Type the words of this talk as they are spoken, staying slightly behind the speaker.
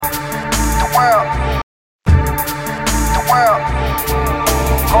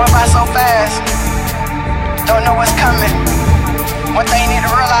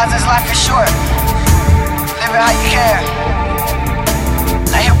Cause this life is short. Live it how you can.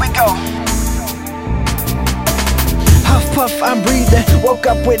 Now here we go. Huff puff, I'm breathing. Woke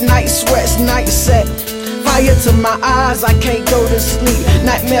up with night sweats, night set. Fire to my eyes, I can't go to sleep.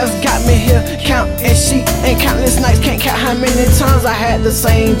 Nightmares got me here, counting sheep. And countless nights, can't count how many times I had the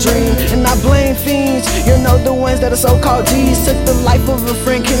same dream. And I blame fiends, you know the ones that are so-called G's. Took the life of a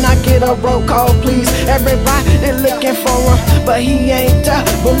friend, can I get a roll call please? Everybody, they looking for him, but he ain't there.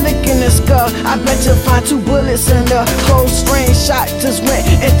 But licking his skull, I bet you find 2 bullets in the close range shot. Just went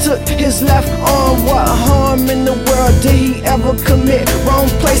and took his left arm. What harm in the world did he ever commit? Wrong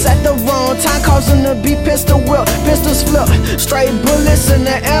place at the wrong time, causing to be pistol whip, pistols flip, straight bullets in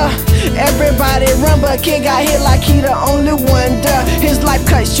the air. Everybody run, but kid got hit like he the only one there. His life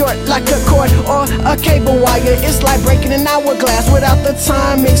cut short like a cord or a cable wire. It's like breaking an hourglass without the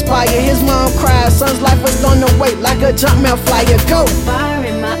time expire. His mom cried, son's life was on the wait like a Jumpman flyer. Go! Fire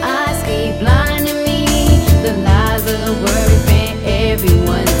in my eyes keep blinding me. The lies of the world bent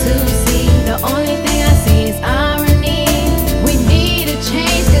everyone to see. The only thing I see is irony. We need a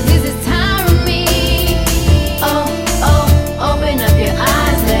change, cause this is tyranny. Open up your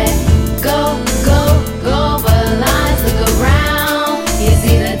eyes, let go, but lines look around. You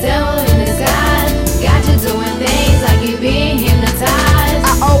see the devil in disguise, got you doing things like you being hypnotized.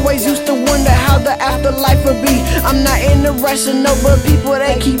 I always used to wonder how the afterlife would be. I'm not in a rush, no, but people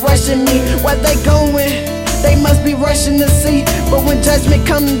they keep rushing me. Where they going? They must be rushing to see. But when judgment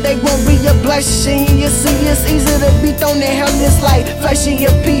comes, they won't be a blessing. You see, it's easy to be thrown in hell, it's like flesh in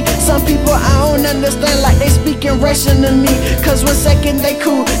your pee. Some people I don't understand, like they speaking Russian to me. Cause 1 second they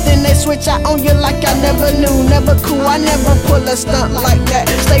cool, then they switch out on you like I never knew. Never cool, I never pull a stunt like that.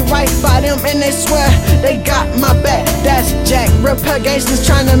 Stay right by them and they swear they got my back. That's Jack, repair gangsters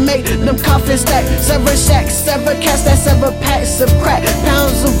trying to make them coffins stack. Sever shacks, sever cash, that sever packs of crack.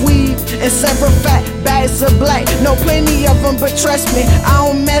 Pounds of weed and sever fat bags of black. Know plenty of them, but trust me, I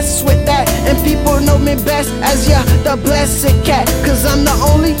don't mess with that. And people know me best as the blessed cat. Cause I'm the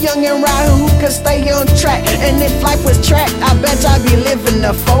only young and rider who can stay on track. And if life was track, I bet I'd be living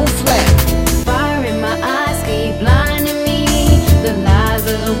the full flat. Fire in my eyes keep blinding me. The lies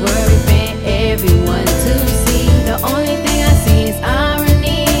of the world bent everyone to see. The only thing I see is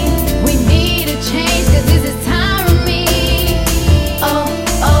irony. We need a change, cause this is tyranny.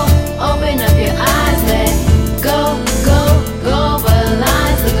 Open up your eyes, let go, but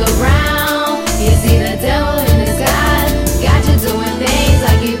lines look around. You see the devil in disguise, got you doing things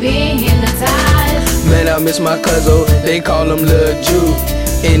like you being hypnotized. Man, I miss my cousin, they call him Lil Jew.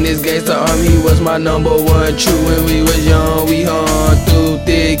 In this gangsta army, he was my #1 true. When we was young, we hung through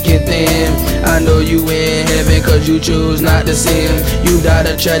thick and thin. I know you in heaven cause you choose not to sin. You died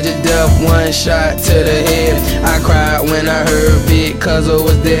a tragic death, 1 shot to the head. I cried when I heard Big Cousin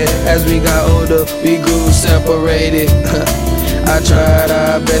was dead. As we got older, we grew separated. I tried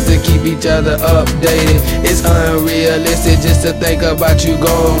our best to keep each other updated. It's unrealistic just to think about you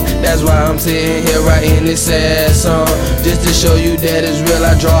gone. That's why I'm sitting here writing this sad song. Just to show you that it's real,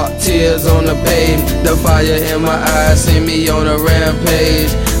 I drop tears on the page. The fire in my eyes sent me on a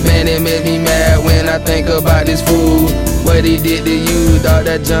rampage. Man, it makes me mad when I think about this fool. What he did to you, thought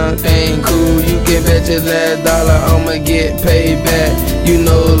that junk ain't cool. You can bet your last dollar I'ma get paid back. You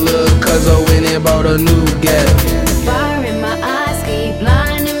know, look, cuz I went and bought a new gat.